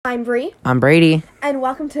I'm Bree. I'm Brady. And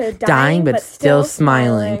welcome to Dying but Still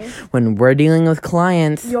Smiling. When we're dealing with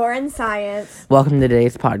clients. You're in science. Welcome to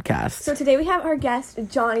today's podcast. So today we have our guest,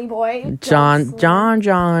 Johnny Boy. John. Say John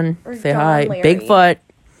hi. Larry. Bigfoot.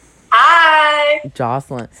 Hi.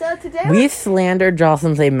 Jocelyn. So today we slandered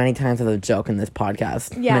Jocelyn's name many times as a joke in this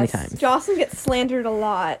podcast. Yes, many times. Jocelyn gets slandered a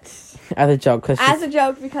lot. As a joke.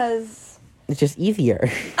 Because it's just easier.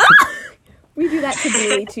 We do that to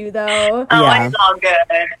Julie too, though. Oh, Yeah. it's all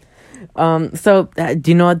good. So,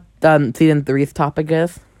 do you know what season 3's topic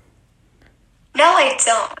is? No, I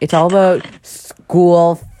don't. It's all about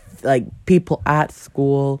school, like people at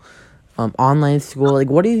school, online school. Like,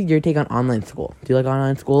 what is your take on online school? Do you like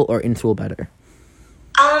online school or in school better?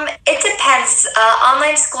 It depends.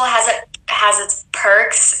 Online school has its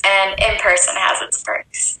perks, and in person has its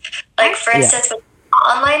perks. Like, for instance, with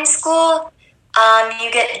online school, you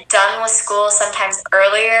get done with school sometimes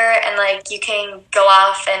earlier, and like you can go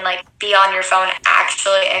off and like be on your phone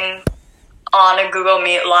actually and on a Google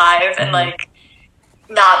Meet live and like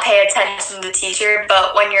not pay attention to the teacher.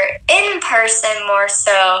 But when you're in person, more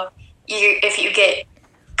so, if you get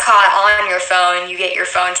caught on your phone, you get your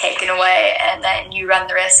phone taken away, and then you run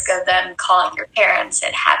the risk of them calling your parents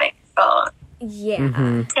and having your phone. Yeah.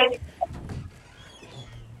 Mm-hmm.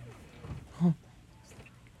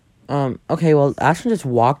 Okay, well, Ashton just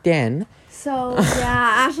walked in. So,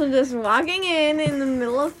 yeah, Ashlyn just walking in the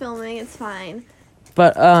middle of filming. It's fine.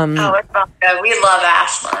 But, Oh, it's all good. We love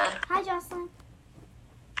Ashlyn. Hi, Jocelyn.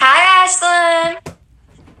 Hi, Ashlyn.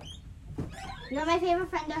 You're my favorite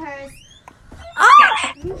friend of hers.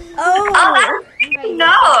 Oh!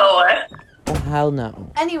 No. oh, hell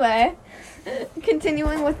no. Anyway,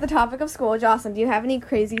 continuing with the topic of school, Jocelyn, do you have any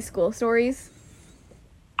crazy school stories?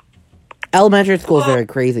 Elementary school is very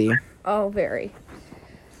crazy. Oh, very.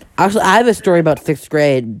 Actually, I have a story about 6th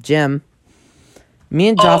grade gym. Me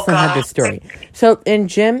and Jocelyn had this story. So, in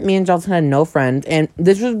gym, me and Jocelyn had no friends, and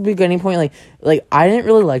this was the beginning point, like I didn't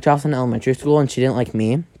really like Jocelyn in elementary school, and she didn't like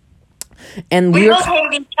me. And We we were... both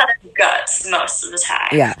hated each other's guts most of the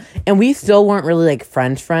time. Yeah, and we still weren't really, like,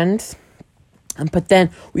 friends. But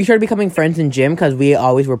then we started becoming friends in gym, because we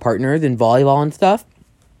always were partners in volleyball and stuff.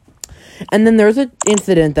 And then there was an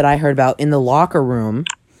incident that I heard about in the locker room.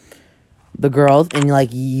 The girls, and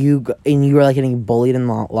you were like getting bullied in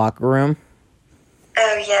the locker room.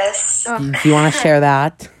 Oh, yes. Do you want to share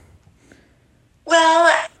that?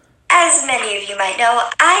 Well, as many of you might know,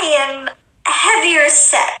 I am heavier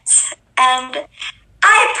set, and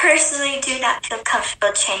I personally do not feel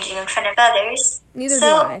comfortable changing in front of others. Neither so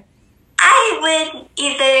do I. I would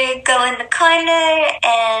either go in the corner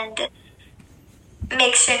and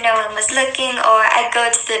make sure no one was looking, or I'd go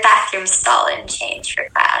to the bathroom stall and change for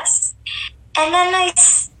class. And then I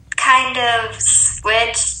kind of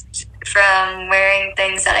switched from wearing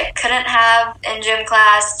things that I couldn't have in gym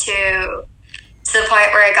class to the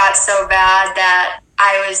point where it got so bad that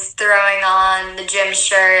I was throwing on the gym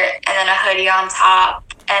shirt and then a hoodie on top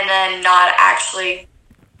and then not actually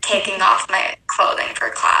taking off my clothing for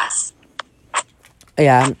class.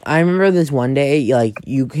 Yeah, I remember this one day, like,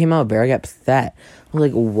 you came out very upset. I was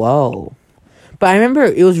like, whoa. But I remember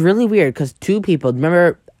it was really weird, because two people,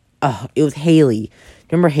 remember, it was Haley.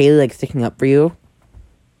 Remember Haley, like, sticking up for you?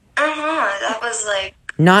 That was like...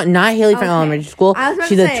 Not Haley from elementary school.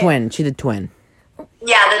 She's a twin. She's a twin.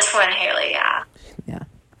 Yeah, the twin Haley, yeah. Yeah.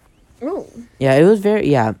 Oh. Yeah, it was very,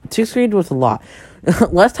 6th grade was a lot.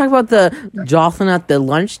 Let's talk about the Jocelyn at the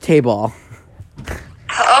lunch table.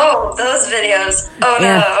 Oh, those videos. Oh,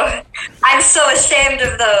 Yeah. no. I'm so ashamed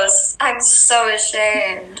of those. I'm so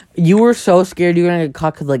ashamed. You were so scared you were gonna get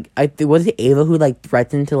caught, because, like, was it Ava who, like,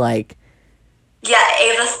 threatened to, like... Yeah,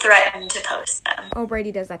 Ava threatened to post them. Oh,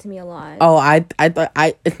 Brady does that to me a lot. Oh, I thought,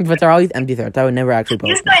 but they're always empty threats. I would never actually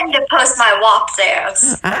You post them. threatened to post my WAP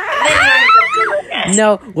dance. And then you ended up doing it.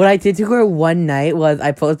 No, what I did to her one night was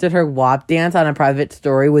I posted her WAP dance on a private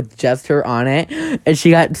story with just her on it, and she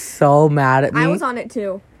got so mad at me. I was on it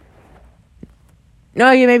too. No,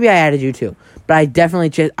 yeah, maybe I added you too, but I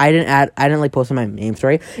definitely I didn't like post on my main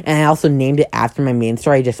story, and I also named it after my main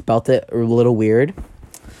story. I just spelt it a little weird.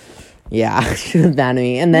 Yeah, she was mad at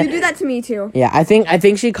me, and then You do that to me too. yeah, I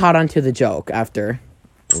think she caught on to the joke after.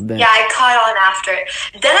 Yeah, I caught on after it.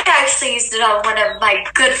 Then I actually used it on one of my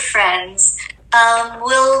good friends.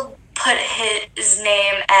 We'll put his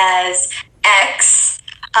name as X.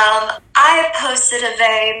 I posted a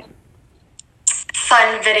very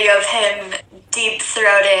fun video of him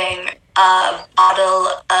deep-throating a bottle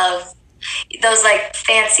of those, like,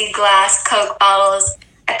 fancy glass Coke bottles.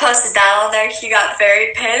 I posted that on there. He got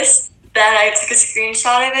very pissed. Then I took a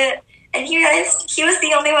screenshot of it, and he was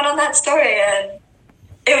the only one on that story, and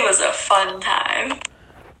It was a fun time.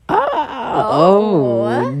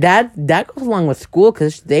 Oh. That goes along with school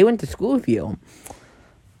because they went to school with you.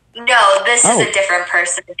 No, this is a different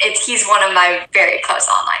person. He's one of my very close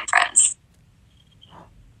online friends.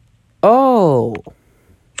 Oh.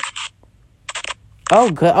 Oh,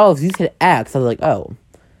 good. Oh, so you said X. I was like, oh.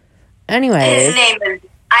 Anyways.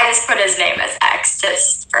 I just put his name as X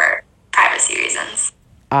just for privacy reasons.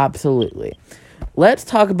 Absolutely. Let's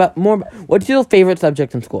talk about more. What's your favorite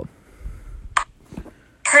subject in school?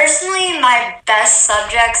 Personally, my best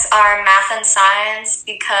subjects are math and science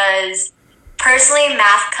because personally,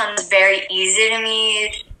 math comes very easy to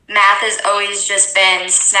me. Math has always just been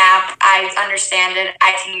snap. I understand it.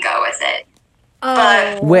 I can go with it.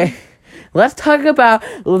 But Wait. Let's talk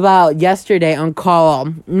about yesterday on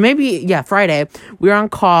call. Maybe, Friday. We were on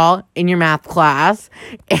call in your math class.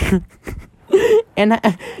 And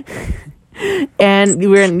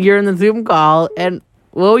you're in the Zoom call. And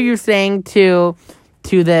what were you saying to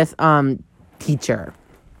this teacher?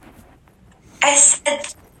 I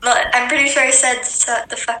said, I'm pretty sure I said, shut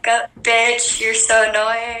the fuck up, bitch. You're so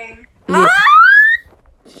annoying.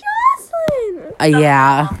 Jocelyn!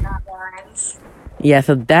 Yeah. Along that lines. Yeah,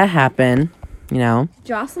 so that happened, you know.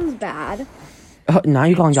 Jocelyn's bad. Oh, now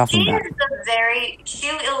you're calling Jocelyn back.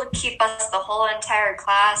 She will keep us the whole entire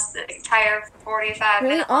class, the entire 45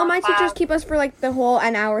 Really? minute All my class. teachers keep us for like the whole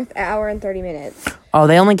hour and 30 minutes. Oh,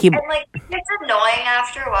 they only keep... And it's annoying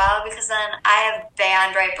after a while because then I have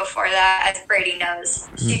band right before that, as Brady knows.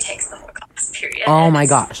 She takes the whole class, period. Oh And my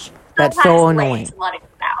it's gosh. That's sometimes so late annoying. to let it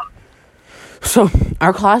out. So,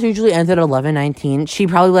 our class usually ends at 11:19. She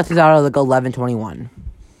probably lets us out at like 11:21.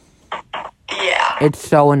 Yeah. It's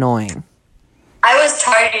so annoying. I was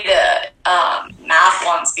tardy to math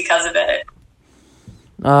once because of it.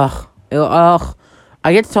 Ugh.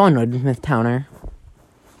 I get so annoyed with Miss Towner.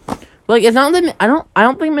 Like, it's not that... I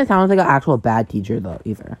don't think Miss Towner's like an actual bad teacher, though,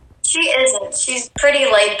 either. She isn't. She's pretty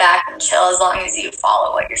laid back and chill as long as you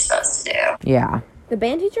follow what you're supposed to do. Yeah. The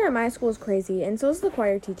band teacher at my school is crazy, and so is the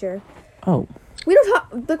choir teacher. Oh. We don't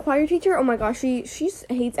talk. The choir teacher, oh my gosh, she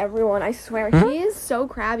hates everyone, I swear. She is so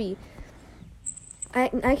crabby.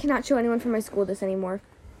 I cannot show anyone from my school this anymore.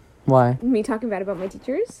 Why? Me talking bad about my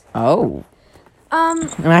teachers. Oh.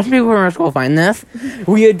 Imagine people from our school find this.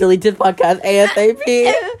 We would delete this podcast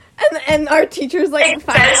ASAP. and our teachers like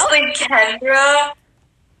find out. Especially Kendra.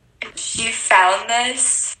 If she found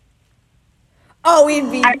this. Oh, we'd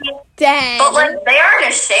be dead. But they aren't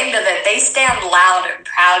ashamed of it. They stand loud and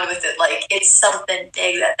proud with it. Like it's something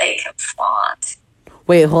big that they can flaunt.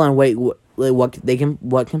 Wait, hold on. Wait, what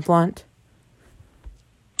can flaunt?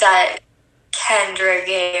 That Kendra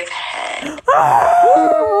gave head.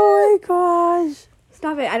 Oh my gosh.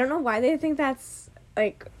 Stop it. I don't know why they think that's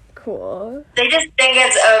like cool. They just think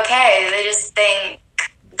it's okay. They just think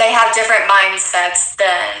they have different mindsets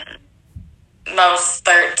than most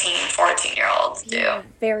 13, 14-year-olds do. Yeah,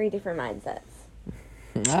 very different mindsets.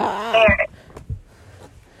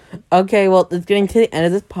 Okay, well, it's getting to the end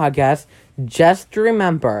of this podcast. Just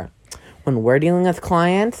remember, when we're dealing with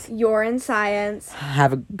clients, You're in science.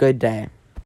 have a good day.